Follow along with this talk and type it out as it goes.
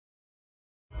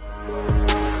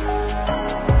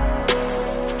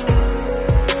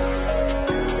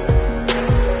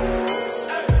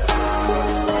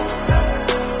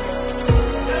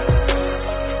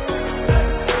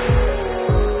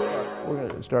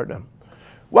start now.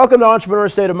 Welcome to Entrepreneur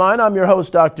State of Mind. I'm your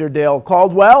host, Dr. Dale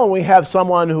Caldwell, and we have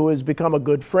someone who has become a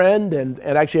good friend and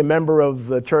actually a member of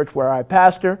the church where I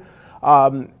pastor,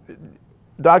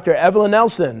 Dr. Evelyn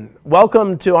Nelson.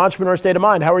 Welcome to Entrepreneur State of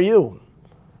Mind. How are you?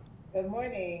 Good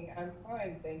morning. I'm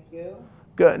fine, thank you.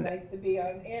 Good. Nice to be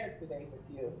on air today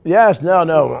with you. Yes,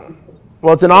 no.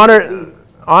 Well, it's an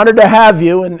honor to have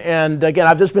you, and again,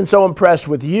 I've just been so impressed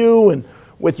with you and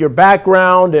with your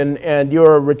background, and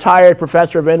you're a retired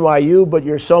professor of NYU, but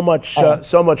you're so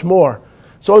much more.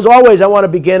 So as always, I want to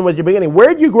begin with your beginning. Where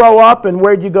did you grow up, and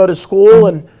where did you go to school,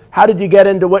 and how did you get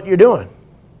into what you're doing?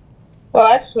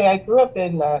 Well, actually, I grew up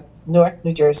in Newark,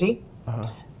 New Jersey,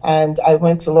 and I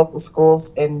went to local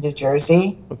schools in New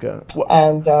Jersey. Okay.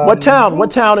 And what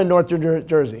town in North New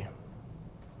Jersey?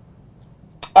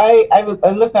 I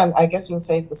lived on, I guess you would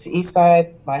say, it was the east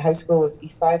side. My high school was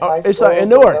East Side High School. East Side in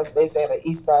Newark. In those days, they had an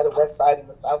east side, a west side, and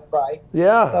a south side.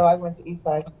 Yeah. So I went to East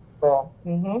Side School.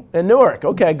 In Newark.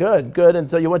 Okay, good. And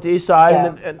so you went to East Side,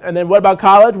 Yes. and then what about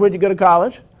college? Where did you go to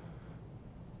college?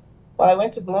 Well, I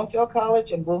went to Bloomfield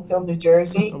College in Bloomfield, New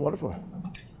Jersey. Oh, wonderful.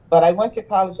 But I went to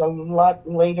college a lot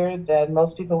later than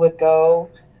most people would go.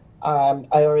 I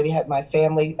already had my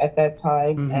family at that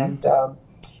time, and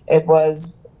it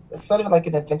was sort of like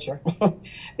an adventure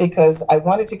because I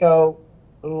wanted to go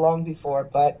long before,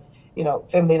 but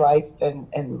family life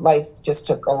and life just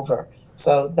took over.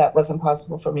 So that wasn't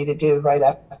possible for me to do right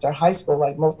after high school,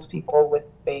 like most people would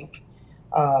think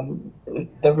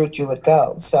the route you would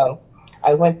go. So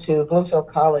I went to Bloomfield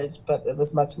College, but it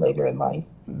was much later in life.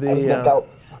 I was an adult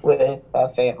with a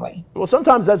family. Well,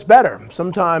 sometimes that's better.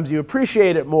 Sometimes you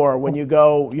appreciate it more when you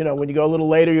go, when you go a little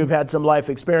later, you've had some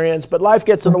life experience, but life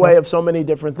gets in the way of so many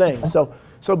different things.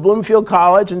 So Bloomfield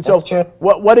College, and so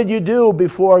what did you do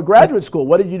before graduate school?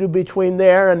 What did you do between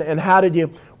there and how did you,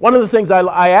 one of the things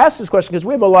I asked this question because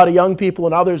we have a lot of young people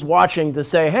and others watching to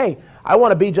say, hey, I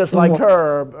want to be just like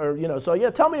her, or so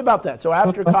yeah, tell me about that. So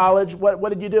after college, what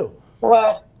did you do?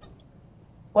 Well,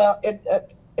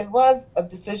 it was a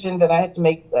decision that I had to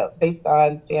make based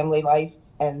on family life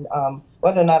and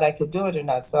whether or not I could do it or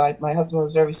not. So my husband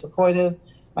was very supportive.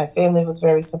 My family was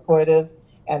very supportive.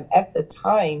 And at the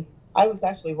time, I was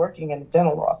actually working in a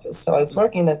dental office. So I was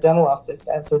working in a dental office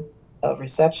as a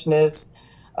receptionist,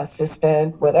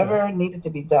 assistant, whatever needed to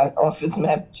be done, office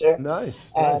manager.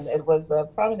 Nice. And it was a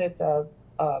prominent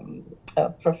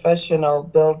professional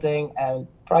building and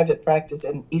private practice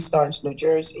in East Orange, New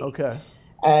Jersey. Okay.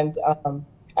 And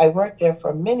I worked there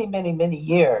for many, many, many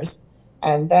years.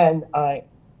 And then I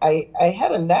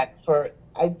had a knack for,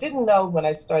 I didn't know when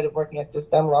I started working at this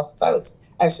dental office, I was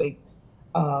actually,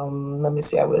 I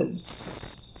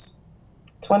was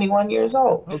 21 years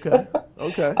old.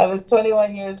 Okay. I was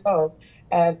 21 years old.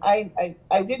 And I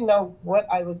didn't know what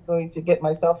I was going to get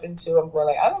myself into. I'm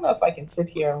going I don't know if I can sit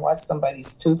here and watch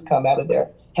somebody's tooth come out of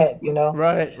their head,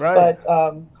 Right. But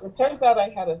it turns out I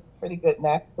had a pretty good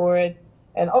knack for it.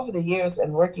 And over the years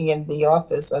and working in the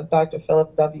office of Dr.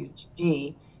 Philip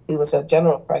W.G., he was a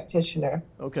general practitioner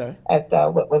at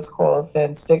what was called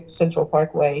then Central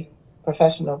Parkway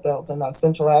Professional Building on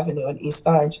Central Avenue in East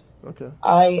Orange. Okay.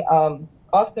 I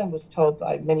often was told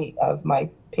by many of my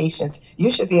patients, you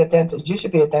should be a dentist, you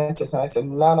should be a dentist. And I said,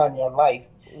 not on your life,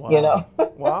 Wow.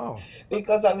 Wow.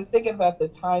 Because I was thinking about the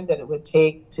time that it would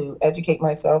take to educate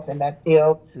myself in that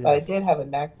field. Yes. But I did have a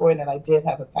knack for it and I did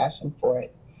have a passion for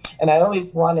it. And I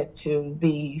always wanted to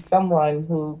be someone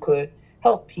who could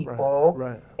help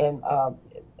people in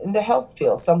the health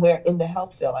field, somewhere in the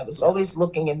health field. I was always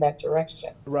looking in that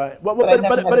direction. Right. Well,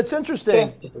 but it's interesting.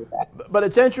 To do that. But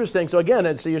it's interesting. So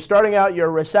again, so you're starting out, you're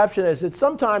a receptionist. It's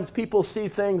sometimes people see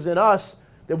things in us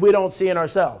that we don't see in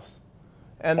ourselves.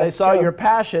 And they saw your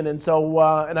passion, and so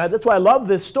that's why I love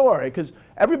this story, because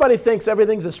everybody thinks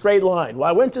everything's a straight line. Well,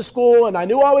 I went to school, and I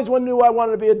always knew I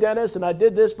wanted to be a dentist, and I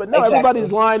did this, but no,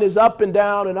 everybody's line is up and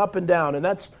down and up and down, and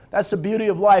that's the beauty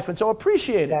of life. And so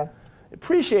appreciate it,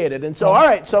 appreciate it. And so all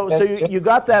right, so you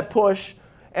got that push,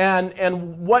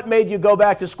 and what made you go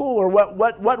back to school, or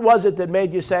what was it that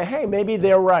made you say, hey, maybe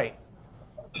they're right?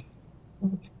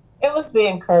 It was the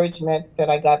encouragement that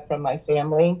I got from my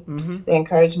family, the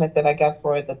encouragement that I got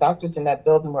for the doctors in that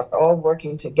building were all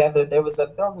working together. There was a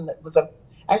building that was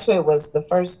it was the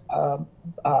first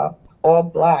all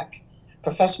black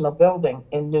professional building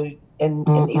in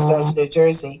East Orange, New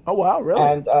Jersey. Oh, wow, really?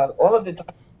 And all of the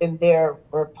doctors in there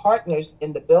were partners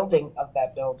in the building of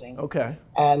that building. Okay.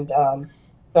 And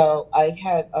so I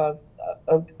had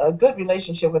a good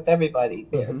relationship with everybody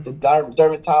there, the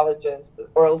dermatologist, the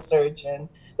oral surgeon,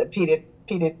 the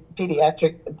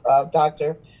pediatric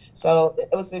doctor. So it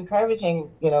was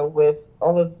encouraging, with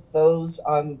all of those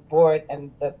on board,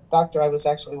 and the doctor I was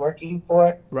actually working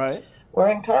for Right. were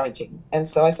encouraging. And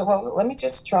so I said, well, let me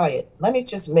just try it. Let me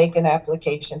just make an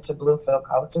application to Bloomfield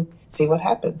College and see what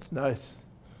happens. Nice.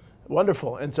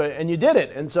 Wonderful. And you did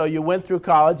it. And so you went through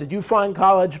college. Did you find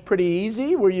college pretty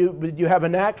easy? Did you have a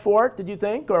knack for it, did you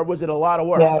think? Or was it a lot of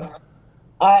work? Yes.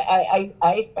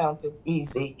 I found it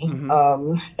easy,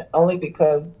 only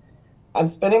because I'm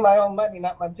spending my own money,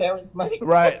 not my parents' money.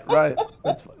 Right, right.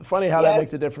 It's funny how that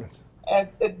makes a difference. And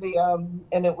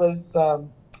it was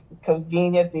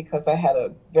convenient because I had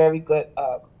a very good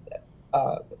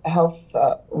health,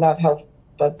 not health,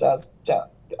 but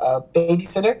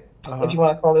babysitter, if you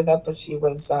want to call it that. But she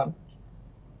was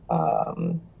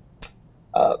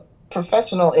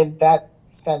professional in that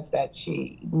sense that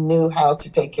she knew how to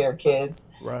take care of kids.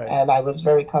 Right. And I was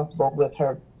very comfortable with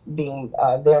her being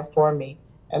there for me.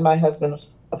 And my husband,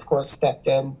 of course, stepped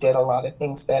in, did a lot of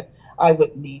things that I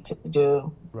would need to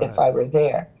do if I were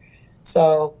there.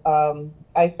 So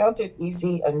I felt it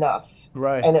easy enough.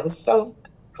 Right. And it was so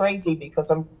crazy because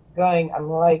I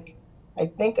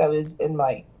think I was in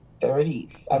my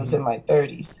 30s. I was in my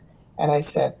 30s. And I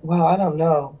said, well, I don't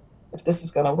know if this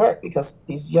is going to work because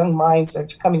these young minds are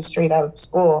coming straight out of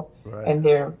school and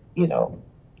they're,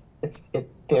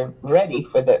 they're ready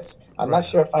for this. I'm not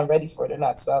sure if I'm ready for it or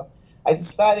not. So I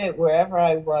decided wherever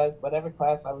I was, whatever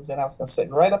class I was in, I was going to sit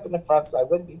right up in the front so I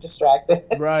wouldn't be distracted.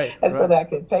 And so that I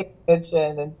could pay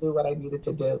attention and do what I needed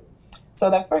to do. So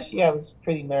that first year I was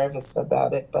pretty nervous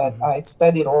about it, but I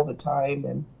studied all the time.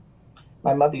 And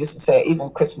my mother used to say, even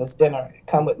Christmas dinner,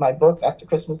 come with my books. After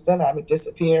Christmas dinner, I would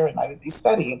disappear and I would be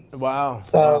studying. Wow.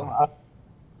 So,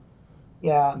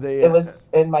 it was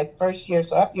in my first year.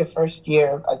 So after your first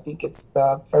year, I think it's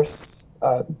the first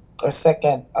or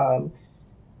second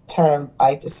term,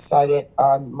 I decided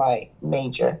on my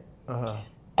major.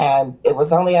 And it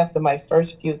was only after my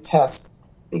first few tests,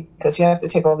 because you have to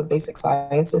take all the basic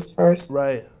sciences first.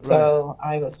 Right. So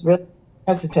I was really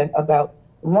hesitant about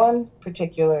one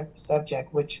particular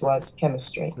subject, which was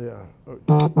chemistry. Yeah.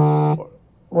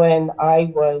 When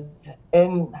I was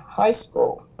in high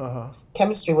school,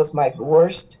 chemistry was my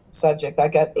worst subject. I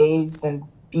got A's and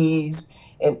B's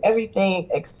in everything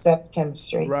except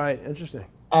chemistry. Right. Interesting.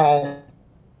 And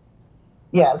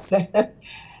yes,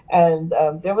 and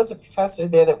there was a professor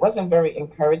there that wasn't very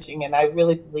encouraging, and I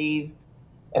really believe,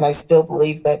 and I still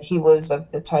believe, that he was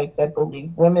of the type that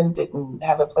believed women didn't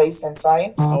have a place in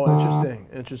science. Oh, interesting,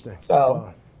 interesting.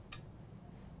 So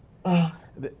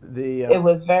it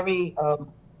was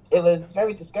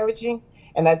very discouraging,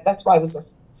 and that's why I was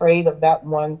afraid of that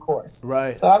one course.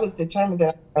 Right. So I was determined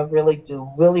that I really do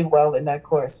really well in that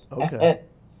course. Okay. And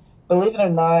believe it or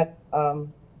not,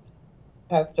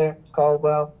 Pastor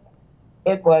Caldwell,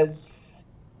 it was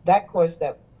that course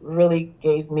that really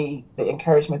gave me the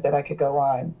encouragement that I could go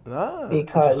on,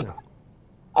 because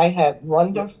I had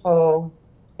wonderful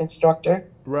instructor.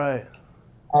 Right.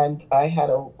 And I had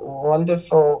a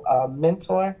wonderful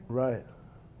mentor. Right.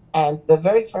 And the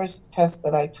very first test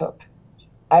that I took,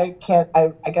 I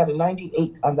got a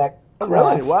 98 on that class.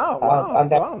 Really? Wow. On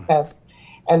that test.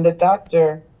 And the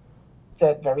doctor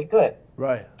said, very good.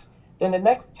 Right. Then the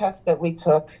next test that we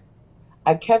took,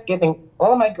 I kept getting,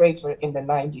 all of my grades were in the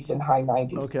 90s and high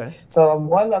 90s. Okay. So on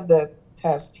one of the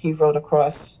tests, he wrote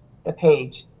across the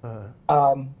page,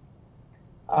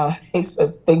 he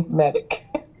says, think medic.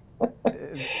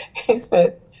 He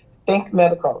said, think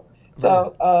medical.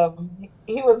 So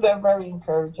he was very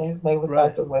encouraging. His name was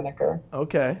Dr. Winokur.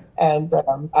 Okay. And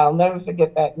I'll never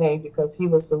forget that name, because he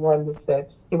was the one that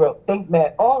said, he wrote think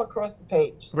med all across the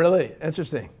page. Really?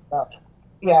 Interesting.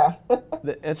 Yeah.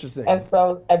 Interesting. And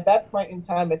so at that point in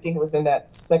time, I think it was in that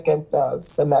second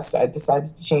semester, I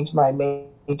decided to change my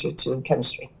major to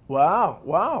chemistry. Wow,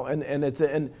 wow. And it's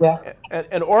and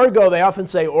orgo, they often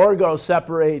say orgo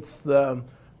separates the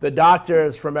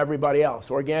doctors from everybody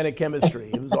else. Organic chemistry,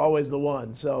 it was always the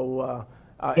one. So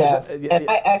yes, and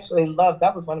I actually loved,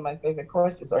 that was one of my favorite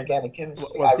courses, organic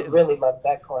chemistry. I really loved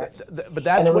that course. But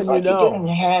that's when you know. You're getting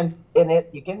your hands in it,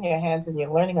 and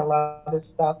you're learning a lot of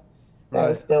stuff that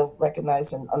I still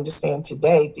recognize and understand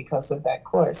today because of that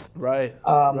course. Right.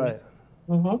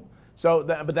 So,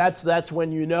 but that's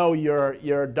when you know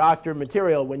your doctor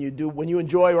material. When you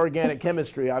enjoy organic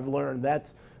chemistry, I've learned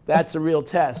that's a real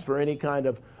test for any kind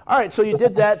of. All right. So you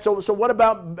did that. So what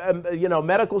about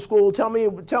medical school? Tell me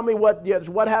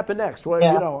what happened next.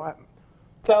 Well,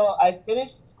 So I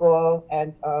finished school,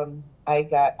 and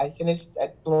I finished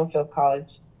at Bloomfield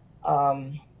College.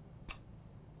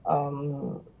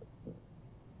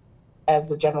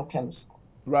 As a general chemist.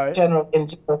 Right.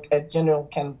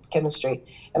 Chemistry,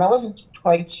 and I wasn't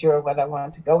quite sure whether I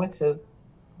wanted to go into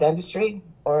dentistry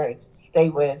or stay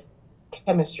with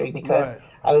chemistry because Right.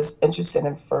 I was interested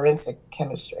in forensic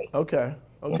chemistry. Okay.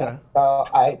 Okay. So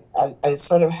I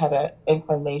sort of had an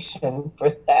inclination for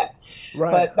that.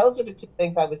 Right. But those are the two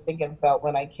things I was thinking about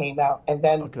when I came out. And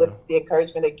then with the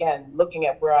encouragement again, looking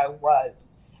at where I was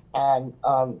and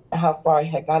how far I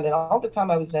had gone. And all the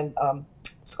time I was in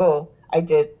school, I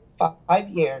did 5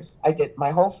 years. I did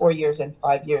my whole 4 years in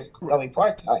 5 years going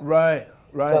part-time. Right.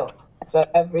 Right. So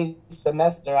every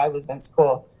semester I was in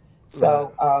school.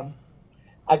 So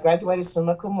I graduated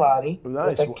summa cum laude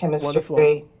with a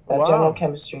chemistry, general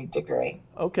chemistry degree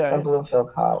from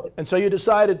Bloomfield College. And so you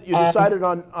decided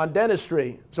on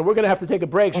dentistry. So we're going to have to take a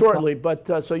break shortly,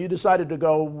 but so you decided to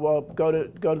go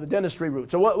to the dentistry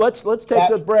route. So let's take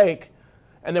the break,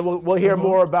 and then we'll hear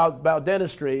more about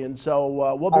dentistry. And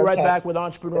so we'll be right back with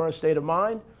Entrepreneur State of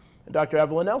Mind and Dr.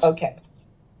 Evelyn Nelson. Okay.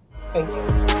 Thank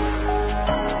you.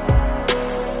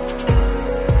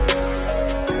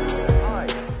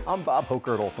 I'm Bob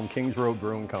Hochgertel from Kings Road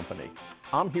Brewing Company.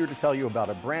 I'm here to tell you about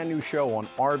a brand new show on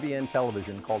RVN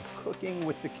television called Cooking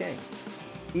with the King.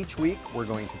 Each week, we're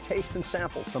going to taste and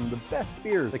sample some of the best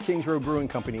beers the Kings Road Brewing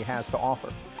Company has to offer.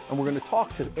 And we're going to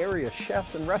talk to area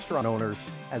chefs and restaurant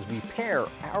owners as we pair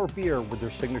our beer with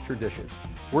their signature dishes.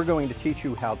 We're going to teach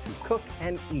you how to cook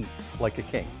and eat like a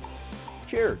king.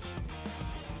 Cheers.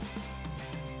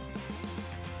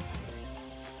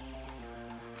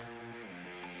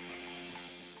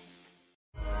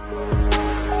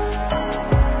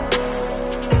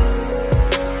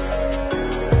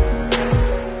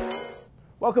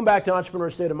 Welcome back to Entrepreneur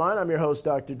State of Mind. I'm your host,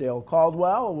 Dr. Dale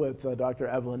Caldwell, with Dr.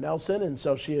 Evelyn Nelson. And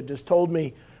so she had just told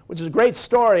me, which is a great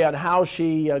story, on how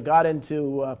she got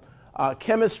into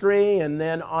chemistry and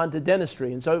then on to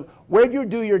dentistry. And so where did you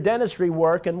do your dentistry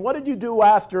work, and what did you do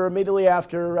immediately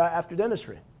after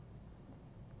dentistry?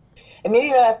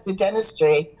 Immediately after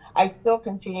dentistry, I still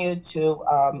continued to,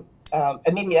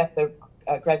 immediately after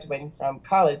graduating from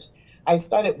college, I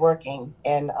started working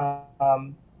in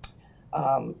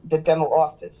the dental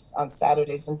office on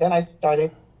Saturdays, and then I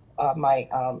started my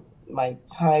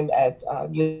time at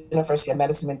University of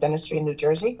Medicine and Dentistry in New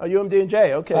Jersey. Oh,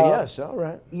 UMD&J. Okay, so, yes, all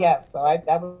right. Yes, so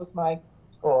that was my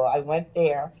school. I went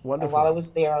there. Wonderful. And while I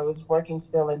was there, I was working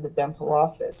still in the dental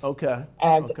office. Okay.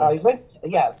 And I went.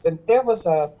 Yes, and there was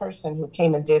a person who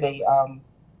came and did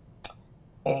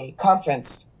a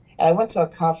conference, and I went to a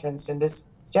conference, and this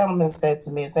gentleman said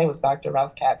to me, his name was Dr.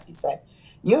 Ralph Katz. He said,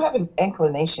 "You have an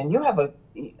inclination. You have I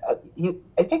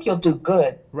think you'll do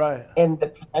good in the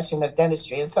profession of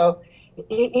dentistry." And so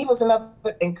he was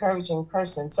another encouraging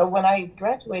person. So when I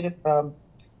graduated from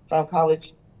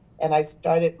college and I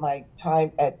started my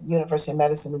time at University of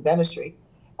Medicine and Dentistry,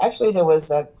 actually there was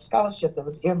a scholarship that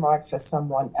was earmarked for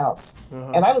someone else.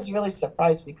 And I was really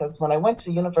surprised because when I went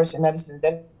to University of Medicine and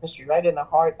Dentistry, right in the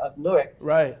heart of Newark,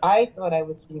 I thought I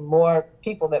would see more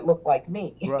people that looked like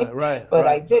me. But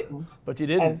I didn't. But you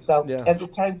didn't. And so, as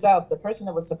it turns out, the person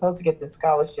that was supposed to get the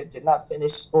scholarship did not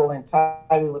finish school in time.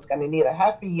 He was going to need a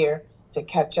half a year to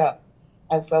catch up.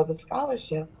 And so the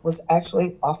scholarship was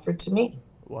actually offered to me.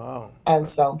 Wow. And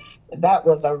so that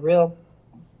was a real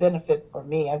benefit for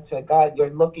me. And to God, you're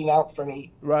looking out for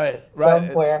me.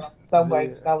 Somewhere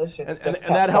scholarships and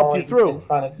that helped you through. In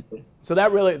front of you. So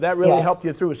that really helped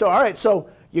you through. So all right, so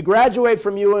you graduate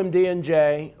from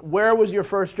UMD&J. Where was your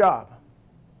first job?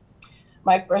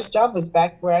 My first job was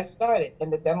back where I started, in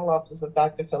the dental office of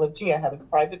Dr. Philip G. I had a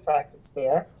private practice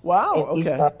there. Wow.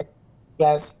 Okay.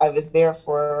 Yes, I was there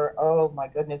for, oh my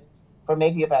goodness, for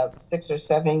maybe about 6 or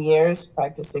 7 years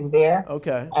practicing there.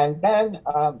 Okay. And then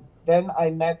I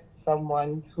met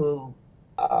someone who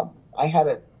I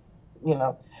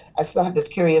still have this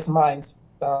curious mind.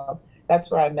 So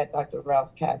that's where I met Dr.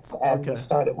 Ralph Katz and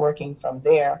started working from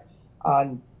there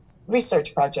on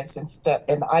research projects and stuff.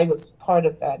 And I was part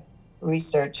of that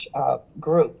research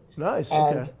group. Nice.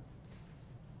 And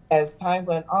as time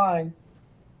went on,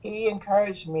 he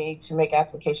encouraged me to make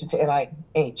application to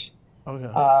NIH,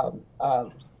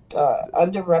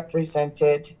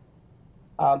 underrepresented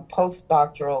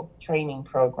postdoctoral training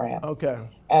program. Okay.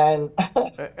 And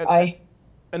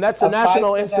and that's the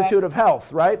National Institute of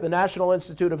Health, right? The National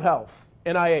Institute of Health,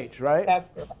 NIH, right? That's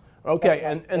correct. Okay,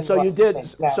 right. and so you did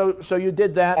so you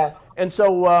did that, and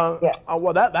so well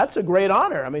that's a great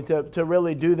honor. I mean, to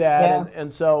really do that,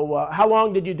 and so how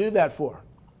long did you do that for?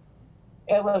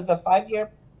 It was a 5-year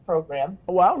program.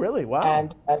 Oh, wow, really? Wow.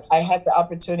 And I had the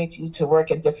opportunity to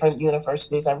work at different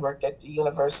universities. I worked at the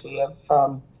University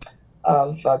of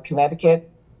Connecticut,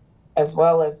 as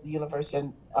well as the University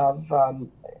of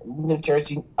New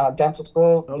Jersey Dental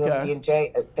School, Okay.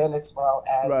 UMD&J, then as well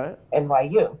as Right.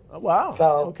 NYU. Oh, wow.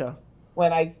 So okay.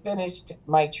 when I finished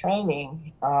my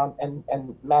training and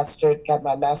got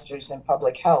my master's in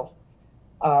public health,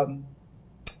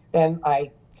 then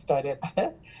I started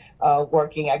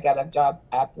working. I got a job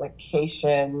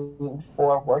application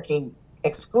for working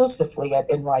exclusively at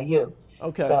NYU.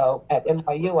 Okay. So at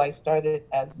NYU, I started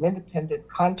as an independent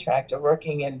contractor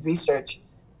working in research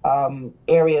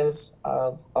areas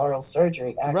of oral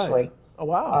surgery, actually. Right. Oh,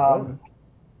 wow.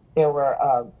 There were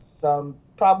some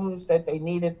problems that they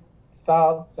needed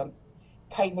solved, some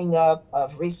tightening up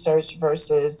of research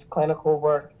versus clinical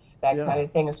work, that Yeah. kind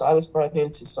of thing. And so I was brought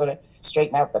in to sort of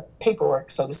straighten out the paperwork,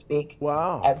 so to speak,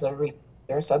 Wow. as a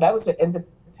researcher. So that was an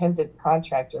independent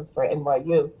contractor for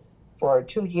NYU for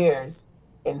 2 years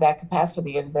in that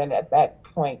capacity. And then at that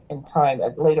point in time,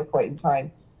 at a later point in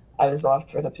time, I was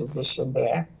offered a position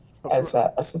there as an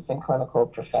assistant clinical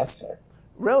professor.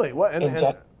 Really? What?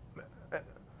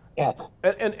 Yes.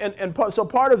 So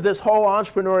part of this whole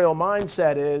entrepreneurial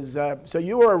mindset is, so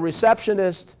you were a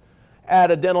receptionist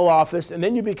at a dental office, and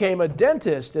then you became a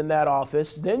dentist in that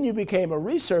office, then you became a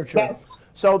researcher. Yes.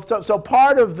 So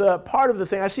part of the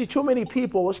thing, I see too many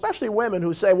people, especially women,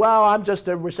 who say, well, I'm just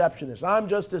a receptionist, I'm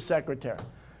just a secretary.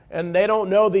 And they don't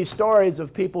know these stories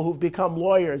of people who've become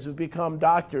lawyers, who've become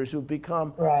doctors, who've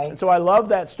become... Right. And so I love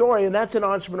that story, and that's an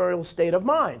entrepreneurial state of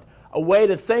mind, a way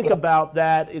to think about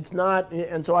that. It's not,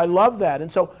 and so I love that.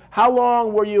 And so how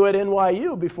long were you at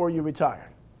NYU before you retired?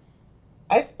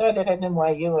 I started at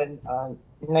NYU in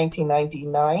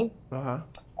 1999,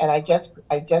 and I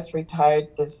just retired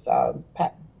this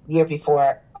year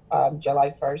before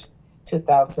July 1st,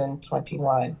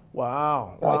 2021.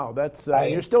 Wow, So wow, that's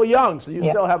you're still young, so you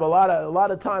still have a lot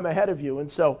of time ahead of you.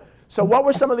 And so what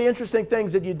were some of the interesting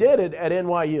things that you did at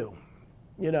NYU?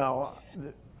 You know.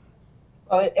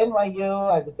 Well, at NYU,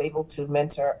 I was able to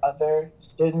mentor other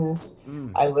students.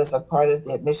 I was a part of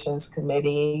the admissions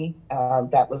committee.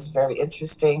 That was very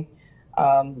interesting,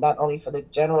 not only for the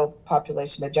general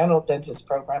population, the general dentist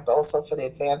program, but also for the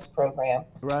advanced program.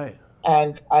 Right.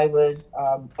 And I was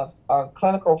on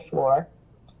clinical floor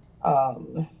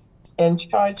in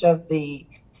charge of the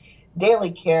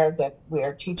daily care that we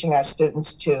are teaching our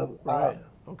students to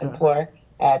employ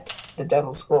at the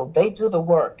dental school. They do the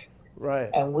work.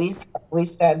 Right. And we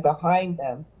stand behind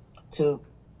them to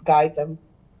guide them,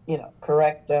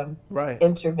 correct them,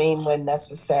 intervene when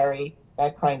necessary,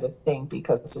 that kind of thing,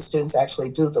 because the students actually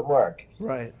do the work.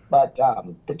 Right. But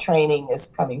the training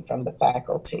is coming from the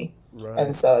faculty. Right.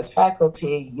 And so as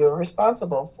faculty, you're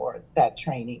responsible for that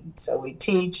training. So we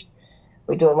teach,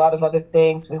 we do a lot of other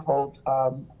things. We hold,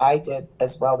 I did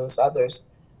as well as others,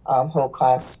 hold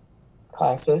classes.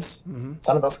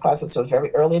 Some of those classes were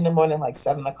very early in the morning, like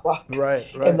 7 o'clock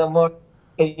in the morning.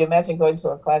 Can you imagine going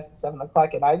to a class at 7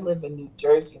 o'clock? And I live in New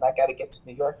Jersey, and I got to get to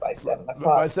New York by 7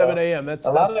 o'clock. By 7 a.m. That's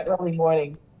a lot of early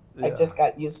mornings. I just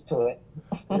got used to it.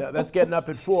 Yeah, that's getting up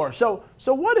at 4. So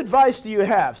what advice do you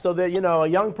have? So that, a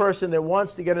young person that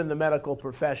wants to get in the medical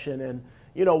profession, and,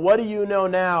 what do you know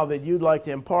now that you'd like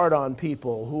to impart on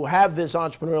people who have this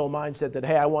entrepreneurial mindset that,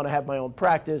 hey, I want to have my own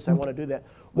practice, I want to do that.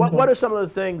 What are some of the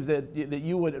things that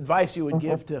you would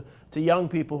give to young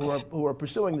people who are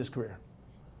pursuing this career?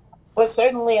 Well,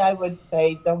 certainly I would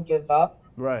say don't give up.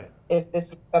 Right. If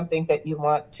this is something that you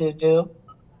want to do.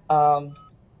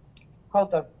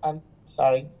 Hold up. I'm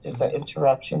sorry. There's an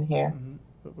interruption here.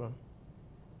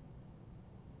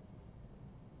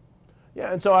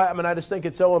 Yeah, and so I just think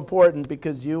it's so important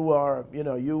because you are,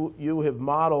 you have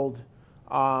modeled,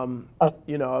 a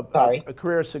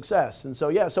career success, and so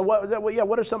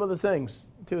what are some of the things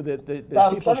too that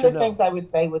people some should of the know? things I would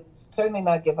say would certainly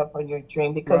not give up on your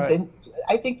dream, because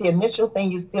I think the initial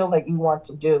thing you feel like you want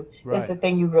to do is the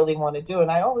thing you really want to do.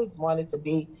 And I always wanted to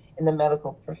be in the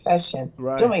medical profession,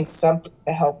 doing something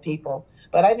to help people.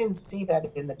 But I didn't see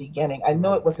that in the beginning. I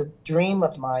know it was a dream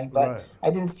of mine, but I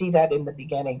didn't see that in the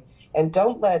beginning. And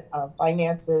don't let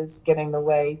finances get in the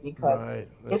way, because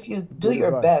if you do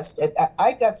your best,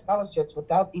 I got scholarships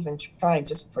without even trying,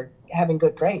 just for having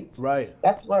good grades. Right.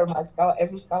 That's where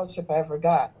every scholarship I ever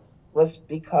got was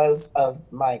because of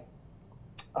my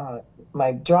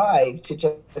my drive to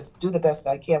just do the best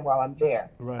I can while I'm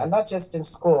there. I'm not just in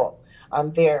school.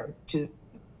 I'm there to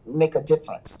make a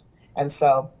difference. And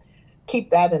so keep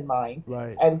that in mind.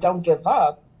 And don't give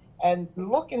up, and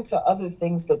look into other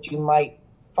things that you might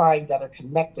find that are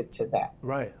connected to that.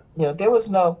 There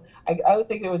was I don't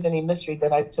think there was any mystery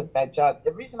that I took that job.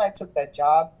 The reason I took that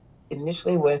job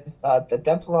initially with the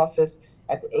dental office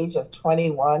at the age of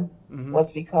 21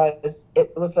 was because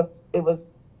it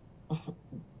was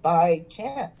by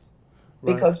chance.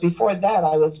 because before that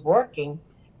I was working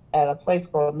at a place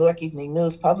called Newark Evening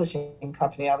News Publishing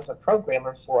Company. I was a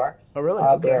programmer for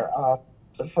their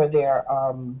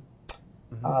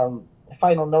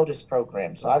final notice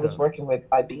program. So I was working with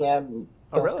IBM,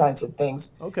 those kinds of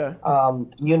things.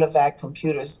 Univac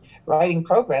computers, writing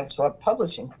programs for a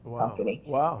publishing company.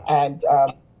 And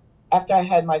after I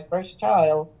had my first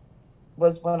child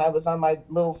was when I was on my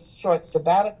little short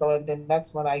sabbatical, and then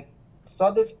that's when I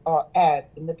saw this ad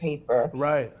in the paper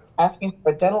asking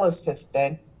for a dental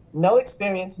assistant, no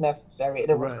experience necessary, and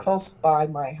it was close by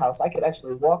my house. I could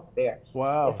actually walk there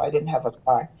if I didn't have a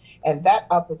car. And that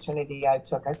opportunity I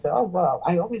took, I said, oh, well,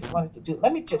 I always wanted to do,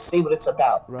 let me just see what it's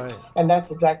about. And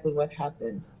that's exactly what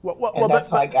happened. And that's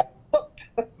how I got hooked.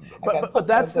 I got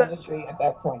hooked on dentistry at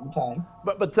that point in time.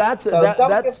 But that's... So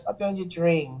don't give up on your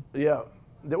dream. Yeah.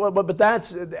 Well, but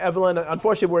that's, Evelyn,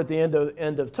 unfortunately we're at the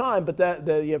end of time but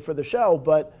for the show,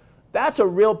 but that's a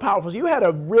real powerful, you had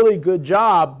a really good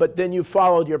job, but then you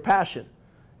followed your passion.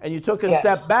 And you took a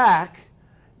step back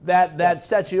that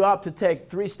sets you up to take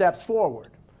 3 steps forward.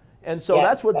 And so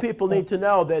that's what people need to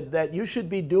know, that you should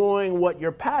be doing what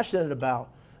you're passionate about.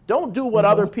 Don't do what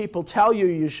other people tell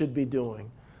you should be doing,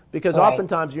 because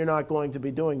oftentimes you're not going to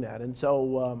be doing that. And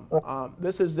so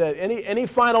this is any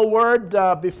final word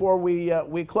before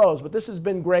we close? But this has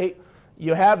been great.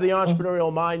 You have the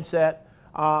entrepreneurial mindset.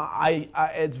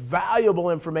 It's valuable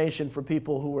information for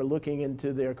people who are looking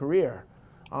into their career.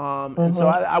 And so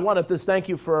I wanted to thank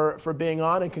you for being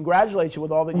on and congratulate you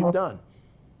with all that you've done.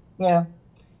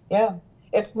 Yeah,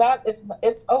 it's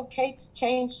okay to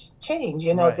change.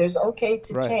 You know, there's okay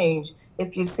to change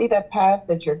if you see that path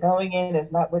that you're going in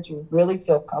is not what you really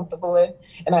feel comfortable in.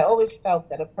 And I always felt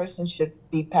that a person should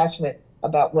be passionate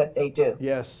about what they do.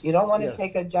 You don't want to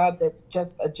take a job that's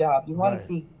just a job. You want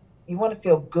to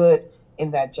feel good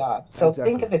in that job. So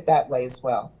think of it that way as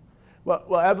well.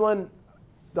 Well, Evelyn,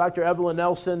 Dr. Evelyn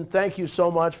Nelson, thank you so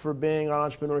much for being on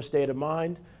Entrepreneur State of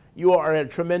Mind. You are a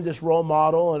tremendous role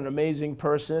model and an amazing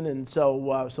person, and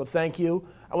so thank you.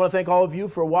 I want to thank all of you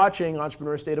for watching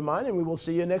Entrepreneur State of Mind, and we will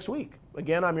see you next week.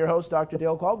 Again, I'm your host, Dr.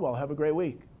 Dale Caldwell. Have a great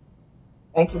week.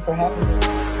 Thank you for having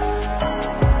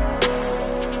me.